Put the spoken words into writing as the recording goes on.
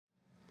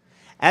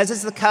As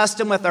is the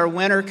custom with our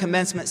winter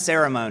commencement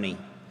ceremony,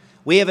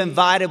 we have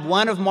invited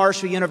one of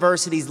Marshall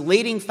University's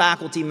leading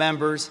faculty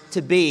members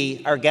to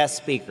be our guest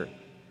speaker.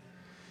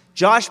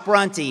 Josh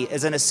Brunty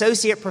is an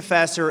associate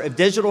professor of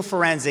digital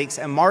forensics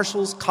at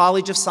Marshall's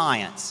College of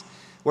Science,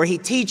 where he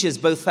teaches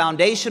both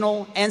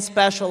foundational and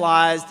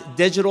specialized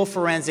digital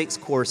forensics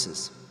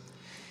courses.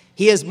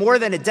 He has more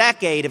than a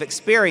decade of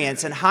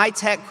experience in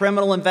high-tech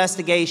criminal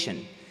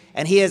investigation,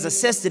 and he has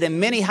assisted in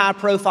many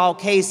high-profile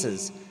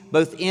cases,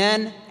 both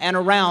in and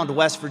around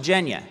West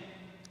Virginia.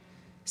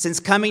 Since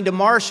coming to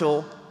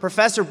Marshall,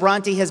 Professor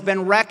Brunty has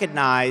been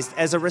recognized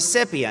as a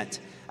recipient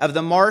of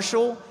the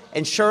Marshall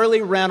and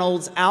Shirley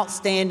Reynolds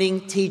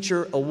Outstanding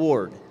Teacher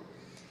Award.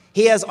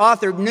 He has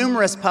authored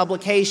numerous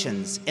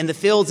publications in the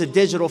fields of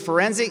digital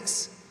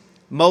forensics,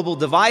 mobile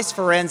device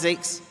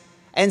forensics,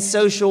 and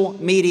social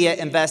media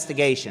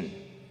investigation.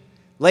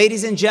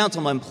 Ladies and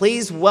gentlemen,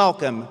 please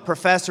welcome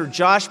Professor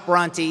Josh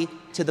Brunty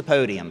to the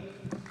podium.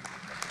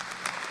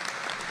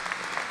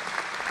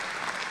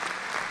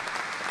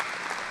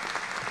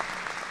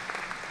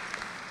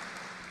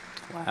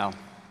 Wow.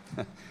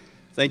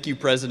 Thank you,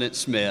 President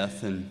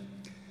Smith, and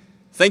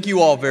thank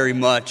you all very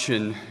much.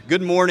 And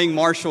good morning,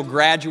 Marshall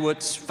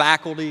graduates,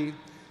 faculty,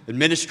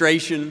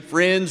 administration,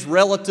 friends,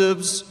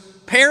 relatives,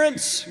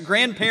 parents,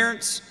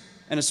 grandparents,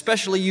 and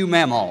especially you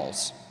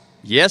mamals.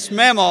 Yes,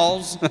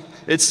 mamals.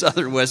 It's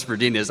Southern West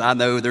Virginia. I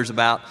know there's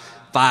about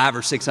 500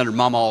 or 600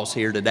 mamals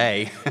here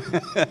today.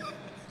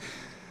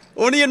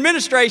 When the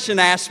administration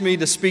asked me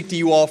to speak to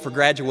you all for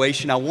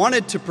graduation, I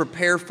wanted to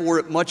prepare for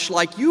it much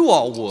like you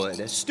all would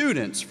as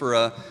students for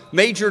a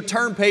major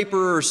term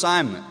paper or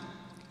assignment.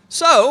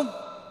 So,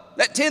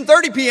 at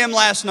 10:30 p.m.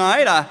 last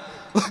night, I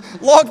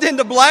logged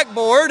into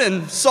Blackboard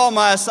and saw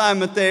my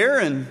assignment there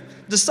and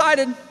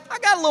decided I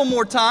got a little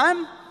more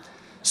time.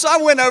 So I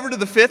went over to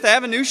the Fifth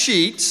Avenue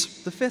Sheets,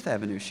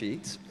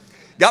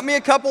 got me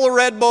a couple of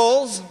Red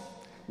Bulls,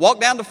 walked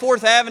down to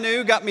 4th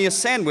Avenue, got me a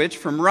sandwich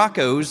from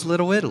Rocco's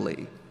Little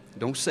Italy.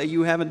 Don't say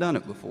you haven't done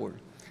it before.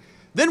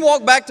 Then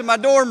walked back to my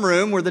dorm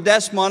room where the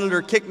desk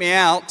monitor kicked me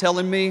out,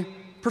 telling me,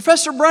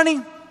 "Professor Brunty,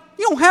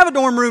 you don't have a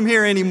dorm room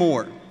here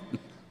anymore."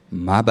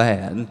 My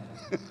bad.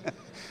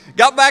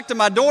 Got back to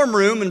my dorm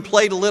room and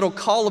played a little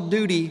Call of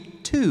Duty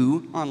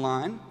 2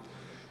 online.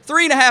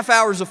 3.5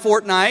 hours of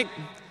Fortnite.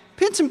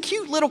 Pinned some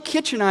cute little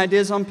kitchen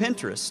ideas on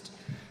Pinterest.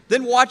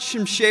 Then watched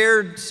and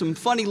shared some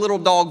funny little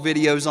dog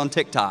videos on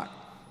TikTok.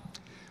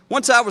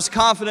 Once I was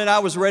confident I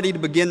was ready to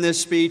begin this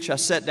speech, I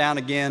sat down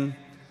again,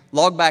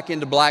 logged back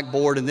into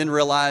Blackboard, and then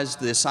realized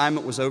the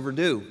assignment was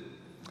overdue.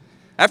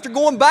 After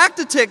going back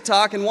to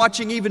TikTok and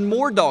watching even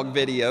more dog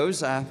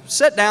videos, I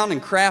sat down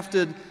and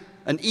crafted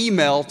an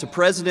email to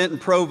President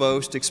and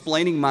Provost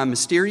explaining my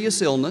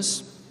mysterious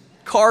illness,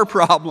 car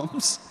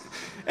problems,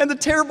 and the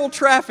terrible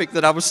traffic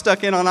that I was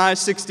stuck in on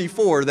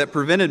I-64 that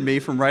prevented me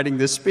from writing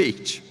this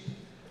speech.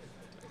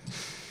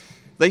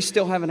 They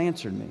still haven't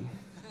answered me.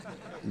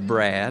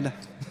 Brad.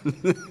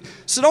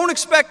 So don't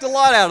expect a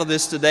lot out of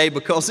this today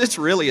because it's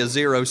really a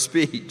zero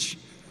speech.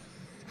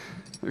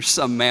 There's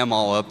some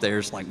mammal up there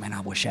that's like, "Man, I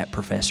wish that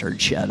professor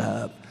would shut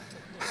up.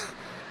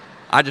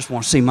 I just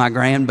want to see my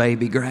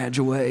grandbaby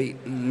graduate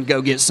and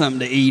go get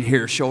something to eat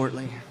here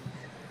shortly."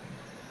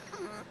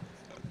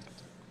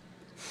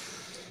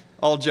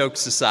 All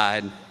jokes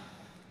aside,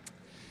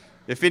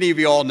 if any of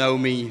you all know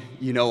me,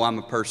 you know I'm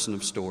a person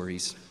of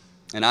stories,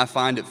 and I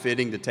find it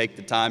fitting to take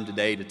the time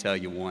today to tell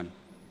you one.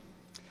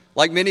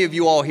 Like many of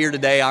you all here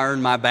today, I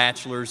earned my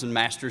bachelor's and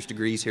master's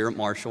degrees here at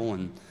Marshall,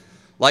 and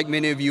like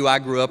many of you, I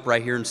grew up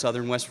right here in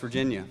Southern West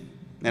Virginia,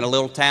 in a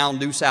little town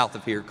due south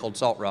of here called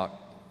Salt Rock.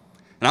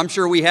 And I'm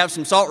sure we have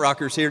some Salt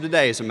Rockers here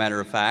today, as a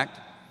matter of fact.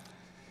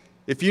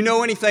 If you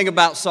know anything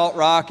about Salt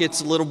Rock,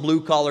 it's a little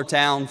blue-collar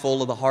town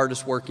full of the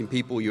hardest working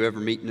people you ever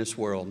meet in this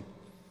world.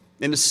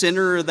 In the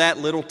center of that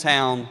little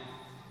town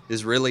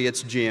is really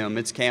its gym,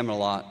 its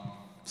Camelot,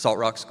 Salt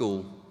Rock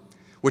School,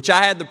 which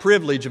I had the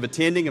privilege of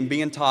attending and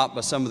being taught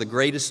by some of the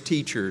greatest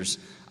teachers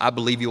I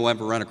believe you'll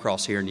ever run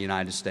across here in the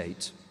United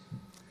States.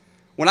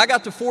 When I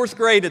got to 4th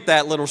grade at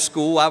that little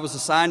school, I was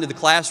assigned to the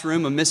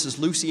classroom of Mrs.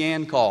 Lucy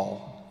Ann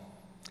Call.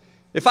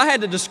 If I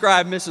had to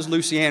describe Mrs.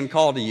 Lucy Ann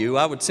Call to you,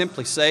 I would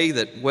simply say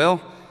that,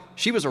 well,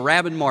 she was a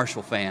rabid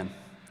Marshall fan.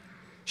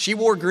 She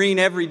wore green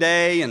every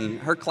day, and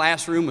her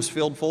classroom was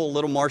filled full of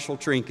little Marshall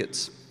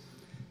trinkets.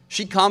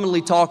 She'd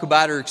commonly talk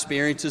about her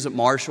experiences at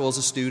Marshall as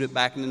a student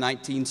back in the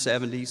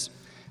 1970s,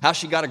 how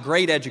she got a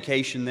great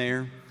education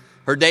there,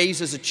 her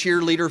days as a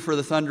cheerleader for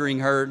the Thundering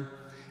Herd,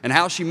 and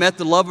how she met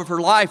the love of her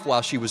life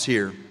while she was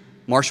here,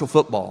 Marshall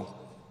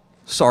football.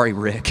 Sorry,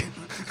 Rick.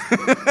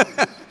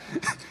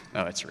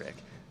 No, it's Rick.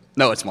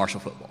 No, it's Marshall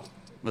football.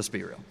 Let's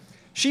be real.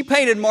 She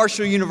painted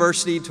Marshall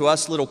University to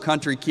us little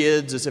country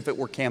kids as if it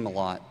were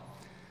Camelot.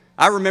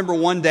 I remember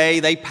one day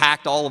they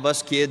packed all of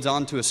us kids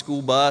onto a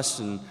school bus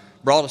and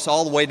brought us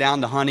all the way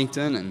down to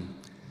Huntington. And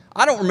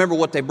I don't remember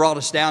what they brought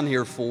us down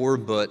here for,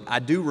 but I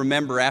do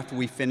remember after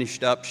we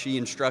finished up, she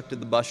instructed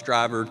the bus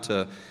driver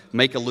to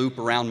make a loop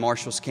around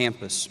Marshall's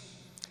campus.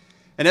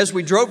 And as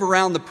we drove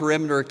around the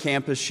perimeter of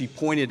campus, she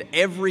pointed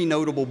every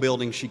notable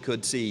building she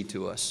could see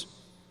to us.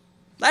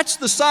 That's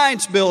the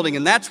science building,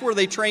 and that's where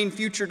they train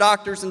future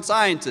doctors and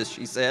scientists,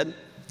 she said.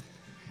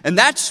 And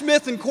that's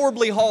Smith and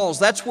Corbley Halls.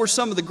 That's where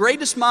some of the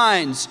greatest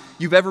minds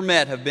you've ever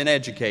met have been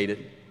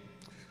educated,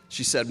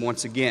 she said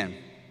once again.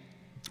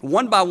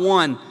 One by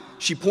one,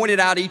 she pointed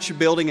out each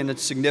building and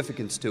its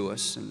significance to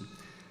us. And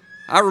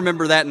I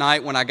remember that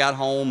night when I got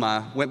home,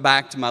 I went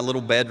back to my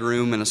little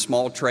bedroom in a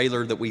small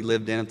trailer that we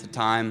lived in at the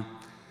time,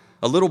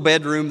 a little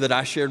bedroom that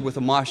I shared with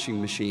a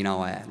washing machine,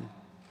 I'll add.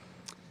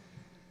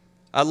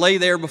 I lay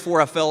there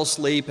before I fell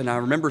asleep, and I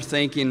remember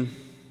thinking,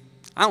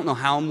 I don't know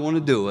how I'm going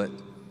to do it,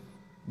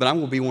 but I'm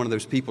going to be one of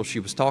those people she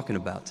was talking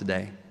about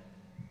today.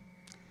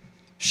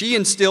 She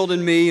instilled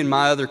in me and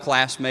my other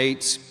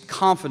classmates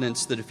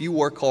confidence that if you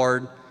work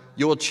hard,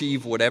 you'll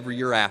achieve whatever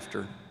you're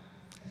after.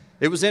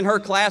 It was in her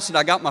class that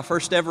I got my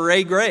first ever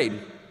A grade.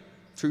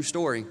 True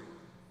story.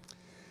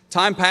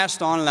 Time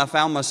passed on, and I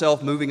found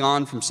myself moving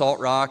on from Salt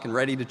Rock and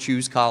ready to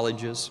choose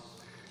colleges.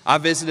 I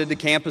visited the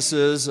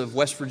campuses of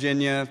West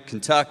Virginia,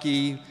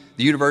 Kentucky,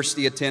 the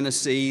University of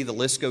Tennessee, the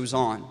list goes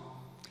on.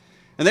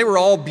 And they were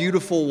all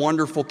beautiful,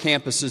 wonderful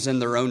campuses in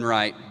their own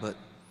right, but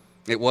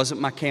it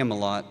wasn't my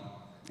Camelot.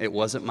 It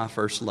wasn't my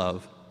first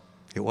love.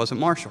 It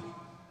wasn't Marshall.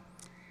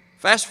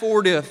 Fast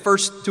forward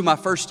to my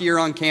first year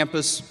on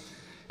campus.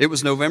 It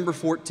was November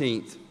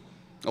 14th,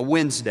 a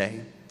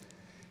Wednesday.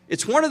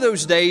 It's one of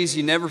those days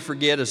you never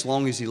forget as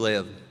long as you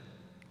live.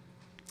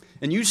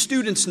 And you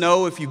students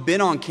know if you've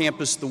been on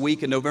campus the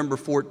week of November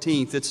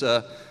 14th, it's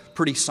a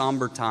pretty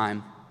somber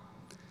time.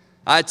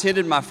 I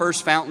attended my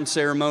first fountain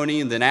ceremony,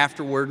 and then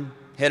afterward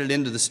headed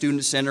into the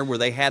student center where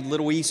they had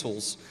little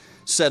easels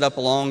set up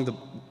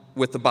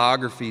with the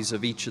biographies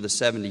of each of the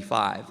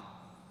 75.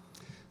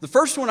 The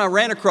first one I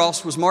ran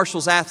across was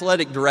Marshall's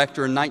athletic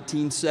director in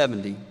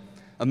 1970,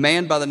 a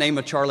man by the name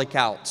of Charlie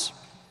Couts.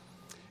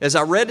 As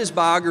I read his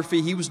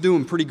biography, he was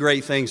doing pretty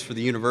great things for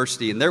the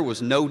university, and there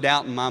was no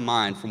doubt in my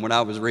mind from what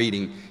I was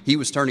reading, he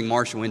was turning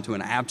Marshall into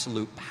an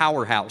absolute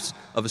powerhouse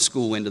of a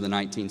school into the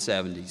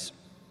 1970s.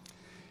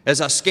 As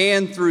I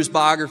scanned through his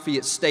biography,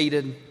 it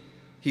stated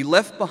he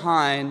left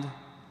behind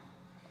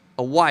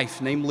a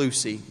wife named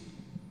Lucy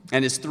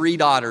and his 3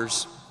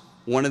 daughters,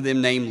 one of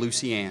them named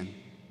Lucy Ann.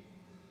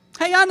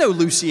 Hey, I know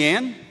Lucy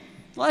Ann.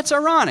 Well, that's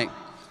ironic.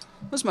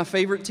 That was my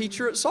favorite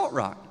teacher at Salt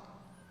Rock.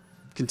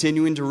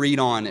 Continuing to read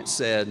on, it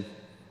said,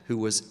 who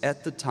was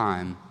at the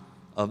time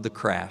of the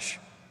crash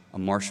a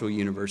Marshall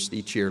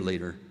University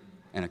cheerleader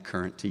and a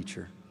current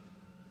teacher.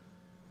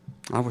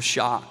 I was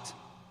shocked.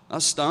 I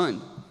was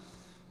stunned.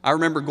 I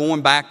remember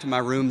going back to my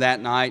room that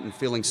night and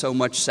feeling so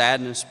much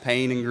sadness,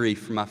 pain, and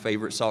grief for my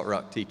favorite Salt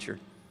Rock teacher.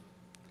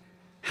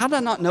 How did I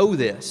not know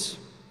this?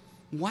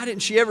 Why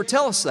didn't she ever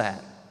tell us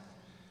that?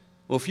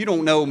 Well, if you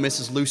don't know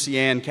Mrs. Lucy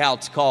Ann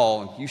Couts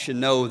Call, you should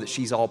know that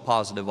she's all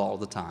positive all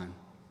the time.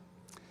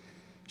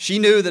 She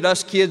knew that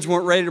us kids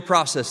weren't ready to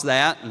process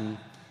that, and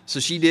so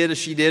she did as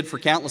she did for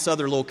countless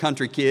other little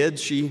country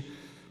kids. She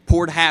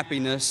poured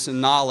happiness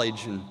and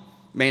knowledge, and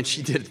man,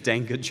 she did a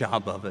dang good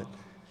job of it.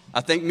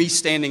 I think me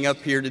standing up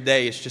here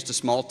today is just a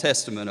small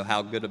testament of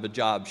how good of a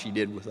job she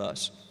did with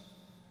us.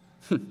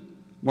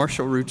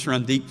 Marshall roots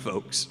run deep,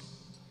 folks.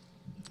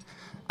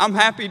 I'm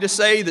happy to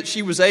say that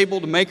she was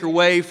able to make her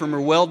way from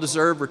her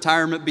well-deserved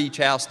retirement beach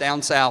house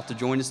down south to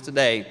join us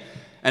today.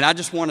 And I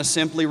just want to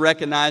simply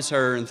recognize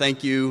her and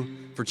thank you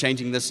for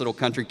changing this little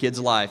country kid's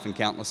life and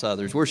countless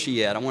others. Where's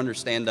she at? I want her to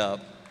stand up.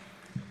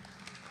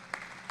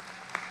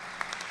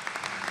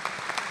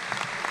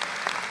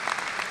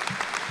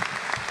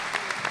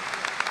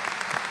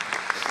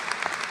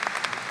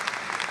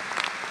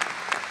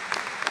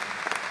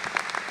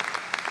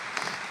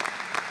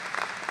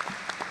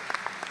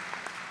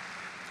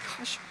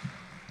 Gosh,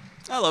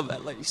 I love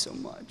that lady so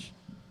much.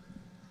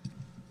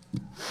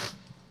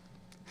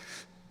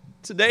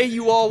 Today,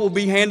 you all will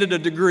be handed a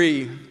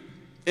degree,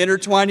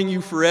 intertwining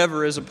you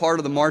forever as a part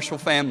of the Marshall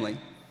family.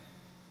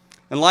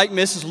 And like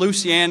Mrs.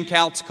 Lucy Ann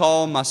Couts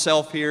Call and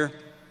myself here,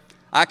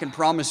 I can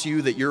promise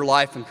you that your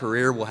life and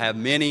career will have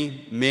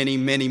many, many,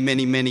 many,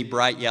 many, many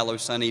bright yellow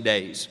sunny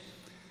days.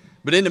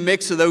 But in the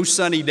mix of those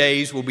sunny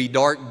days will be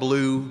dark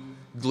blue,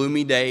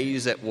 gloomy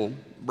days that will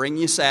bring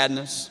you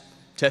sadness,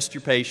 test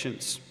your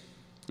patience,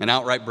 and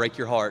outright break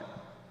your heart.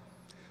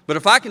 But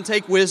if I can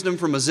take wisdom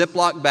from a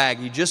Ziploc bag,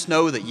 you just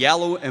know that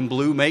yellow and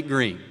blue make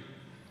green.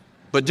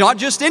 But not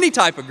just any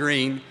type of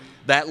green,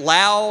 that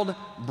loud,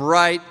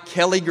 bright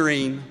Kelly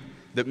green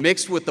that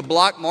mixed with the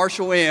block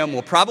Marshall M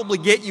will probably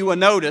get you a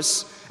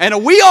notice and a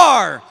 "we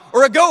are"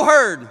 or a "go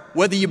herd,"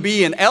 whether you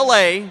be in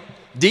LA,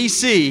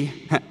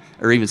 DC,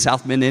 or even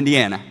South Bend,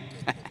 Indiana.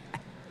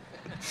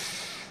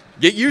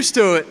 Get used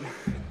to it.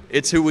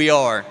 It's who we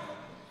are.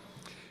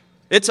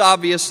 It's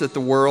obvious that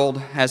the world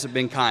hasn't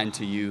been kind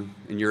to you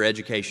in your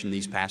education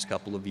these past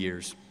couple of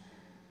years.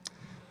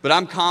 But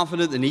I'm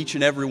confident that each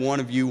and every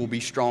one of you will be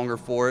stronger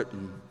for it.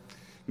 And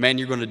man,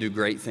 you're going to do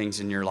great things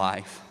in your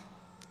life.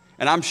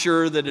 And I'm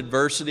sure that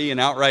adversity and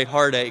outright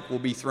heartache will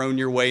be thrown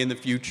your way in the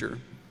future.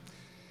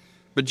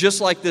 But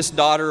just like this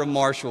daughter of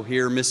Marshall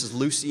here, Mrs.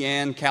 Lucy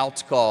Ann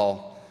Couts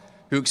Call,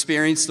 who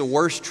experienced the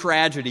worst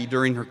tragedy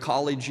during her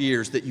college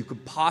years that you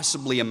could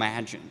possibly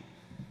imagine,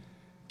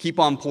 keep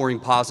on pouring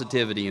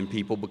positivity in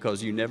people,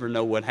 because you never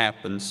know what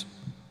happens.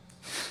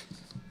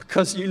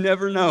 Because you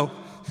never know.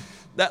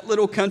 That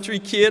little country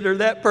kid or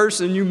that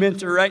person you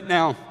mentor right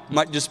now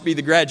might just be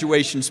the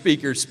graduation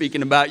speaker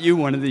speaking about you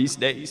one of these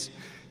days.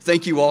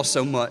 Thank you all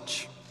so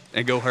much,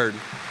 and go Herd.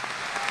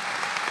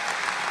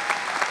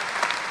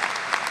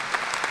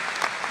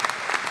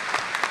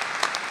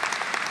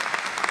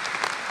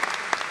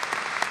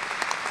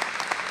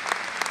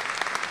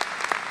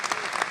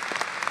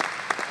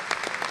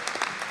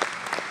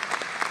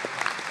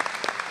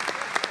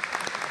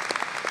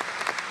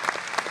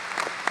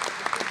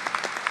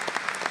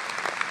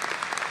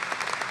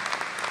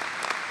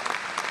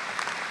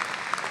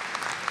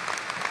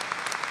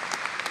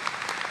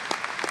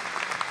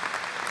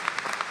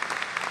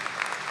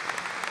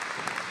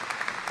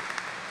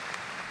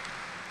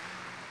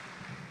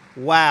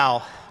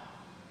 Wow.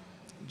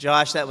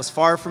 Josh, that was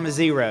far from a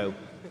zero.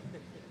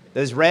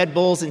 Those Red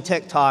Bulls and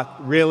TikTok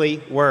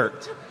really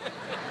worked.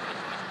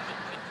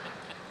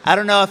 I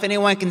don't know if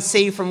anyone can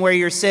see from where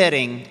you're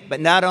sitting,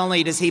 but not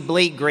only does he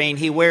bleed green,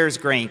 he wears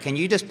green. Can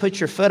you just put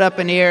your foot up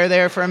in the air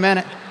there for a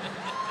minute?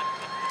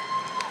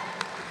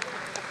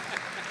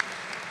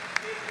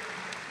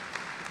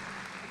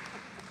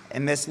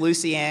 And Miss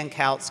Lucy Ann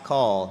Couts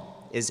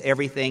Call is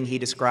everything he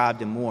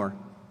described and more.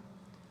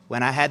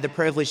 When I had the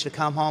privilege to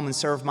come home and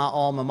serve my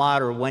alma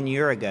mater 1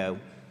 year ago,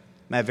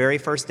 my very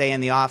first day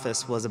in the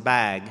office was a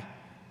bag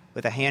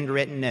with a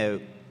handwritten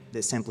note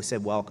that simply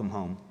said, "Welcome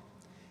home."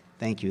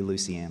 Thank you,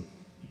 Lucy Ann.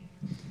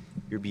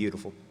 You're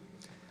beautiful.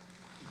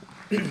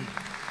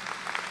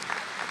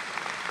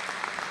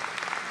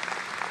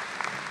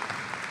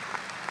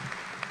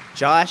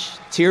 Josh,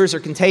 tears are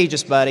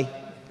contagious, buddy.